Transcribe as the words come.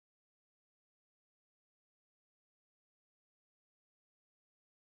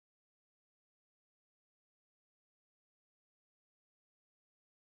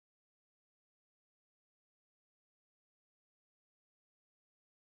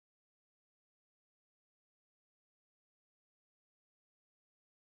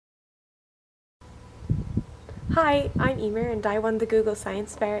Hi, I'm Emer and I won the Google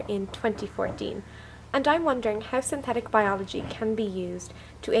Science Fair in 2014. And I'm wondering how synthetic biology can be used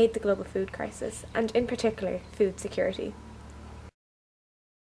to aid the global food crisis, and in particular, food security.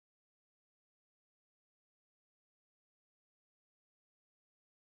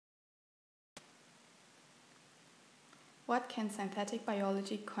 What can synthetic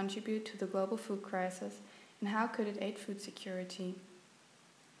biology contribute to the global food crisis, and how could it aid food security?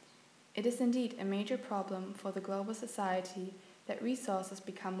 It is indeed a major problem for the global society that resources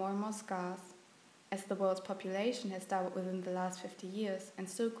become more and more scarce. As the world's population has doubled within the last 50 years and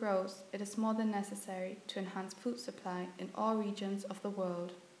still grows, it is more than necessary to enhance food supply in all regions of the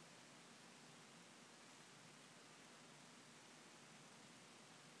world.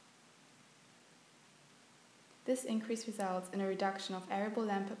 This increase results in a reduction of arable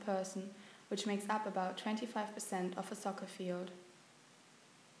land per person, which makes up about 25% of a soccer field.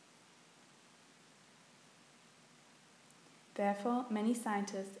 Therefore, many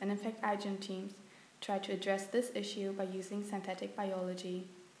scientists, and in fact iGEM teams, try to address this issue by using synthetic biology.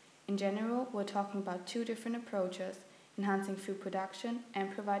 In general, we're talking about two different approaches: enhancing food production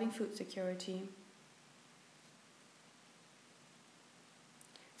and providing food security.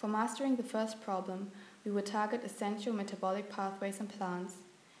 For mastering the first problem, we would target essential metabolic pathways in plants.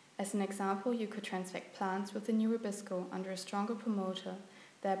 As an example, you could transfect plants within your Rubisco under a stronger promoter,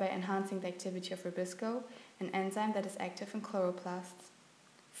 thereby enhancing the activity of Rubisco, an enzyme that is active in chloroplasts.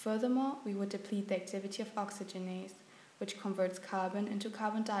 Furthermore, we would deplete the activity of oxygenase, which converts carbon into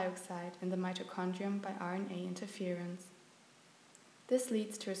carbon dioxide in the mitochondrium by RNA interference. This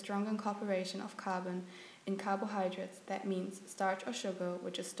leads to a stronger incorporation of carbon in carbohydrates, that means starch or sugar,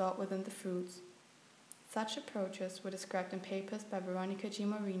 which is stored within the fruits. Such approaches were described in papers by Veronica G.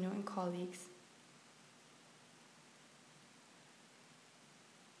 Moreno and colleagues.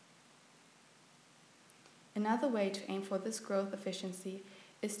 Another way to aim for this growth efficiency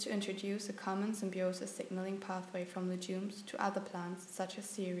is to introduce a common symbiosis signaling pathway from legumes to other plants, such as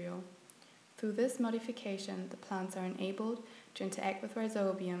cereal. Through this modification, the plants are enabled to interact with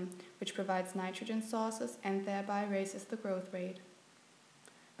rhizobium, which provides nitrogen sources and thereby raises the growth rate.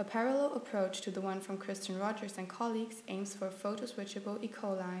 A parallel approach to the one from Christian Rogers and colleagues aims for a photoswitchable E.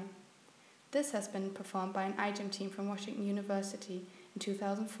 coli. This has been performed by an iGEM team from Washington University in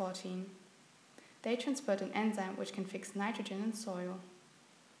 2014. They transferred an enzyme which can fix nitrogen in soil.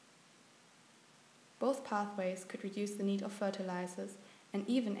 Both pathways could reduce the need of fertilizers and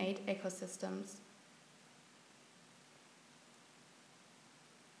even aid ecosystems.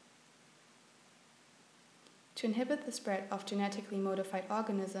 To inhibit the spread of genetically modified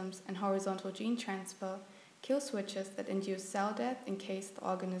organisms and horizontal gene transfer, kill switches that induce cell death in case the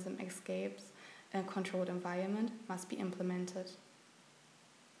organism escapes a controlled environment must be implemented.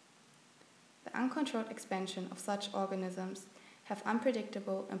 The uncontrolled expansion of such organisms have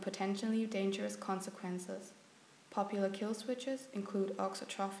unpredictable and potentially dangerous consequences. Popular kill switches include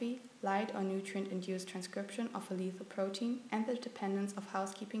auxotrophy, light or nutrient-induced transcription of a lethal protein, and the dependence of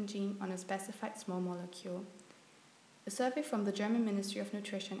housekeeping gene on a specified small molecule. A survey from the German Ministry of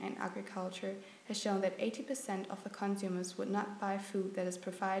Nutrition and Agriculture has shown that 80% of the consumers would not buy food that is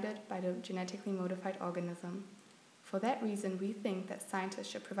provided by the genetically modified organism. For that reason, we think that scientists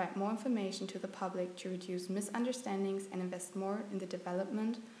should provide more information to the public to reduce misunderstandings and invest more in the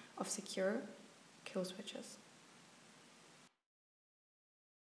development of secure kill switches.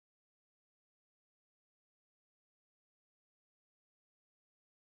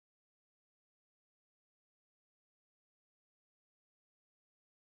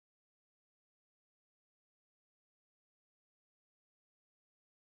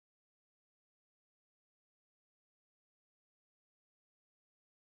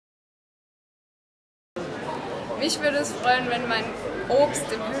 Mich würde es freuen, wenn mein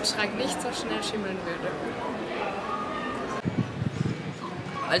Obst im Kühlschrank nicht so schnell schimmeln würde.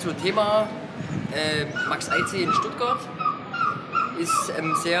 Also Thema Max IC in Stuttgart ist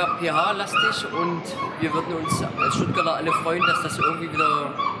sehr pH-lastig und wir würden uns als Stuttgarter alle freuen,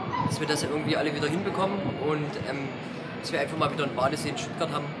 dass wir das irgendwie alle wieder hinbekommen und dass wir einfach mal wieder einen Badesee in Stuttgart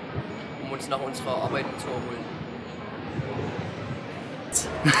haben, um uns nach unserer Arbeit zu erholen.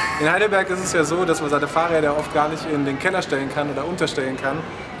 In Heidelberg ist es ja so, dass man seine Fahrräder oft gar nicht in den Keller stellen kann oder unterstellen kann,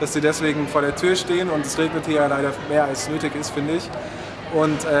 dass sie deswegen vor der Tür stehen und es regnet hier ja leider mehr als nötig ist, finde ich.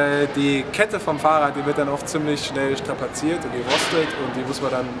 Und die Kette vom Fahrrad, die wird dann oft ziemlich schnell strapaziert und die rostet und die muss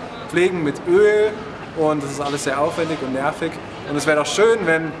man dann pflegen mit Öl und das ist alles sehr aufwendig und nervig. Und es wäre doch schön,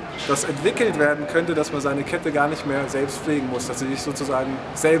 wenn das entwickelt werden könnte, dass man seine Kette gar nicht mehr selbst pflegen muss, dass sie sich sozusagen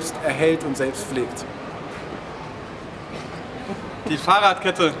selbst erhält und selbst pflegt. Die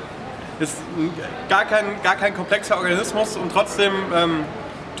Fahrradkette Ist gar kein komplexer Organismus und trotzdem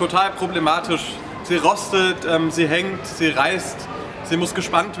total problematisch. Sie rostet, sie hängt, sie reißt, sie muss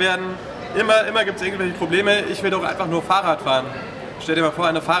gespannt werden. Immer gibt es irgendwelche Probleme. Ich will doch einfach nur Fahrrad fahren. Stell dir mal vor,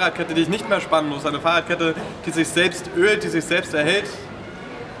 eine Fahrradkette, die ich nicht mehr spannen muss. Eine Fahrradkette, die sich selbst ölt, die sich selbst erhält.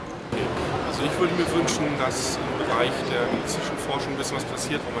 Also ich würde mir wünschen, dass im Bereich der medizinischen Forschung ein bisschen was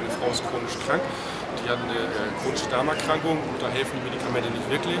passiert, weil meine Frau ist chronisch krank. Die hat eine chronische Darmerkrankung und da helfen die Medikamente nicht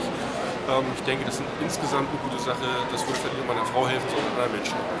wirklich. Ich denke, das ist insgesamt eine gute Sache. Das würde nicht nur meiner Frau helfen, sondern anderen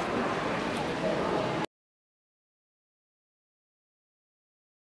Menschen.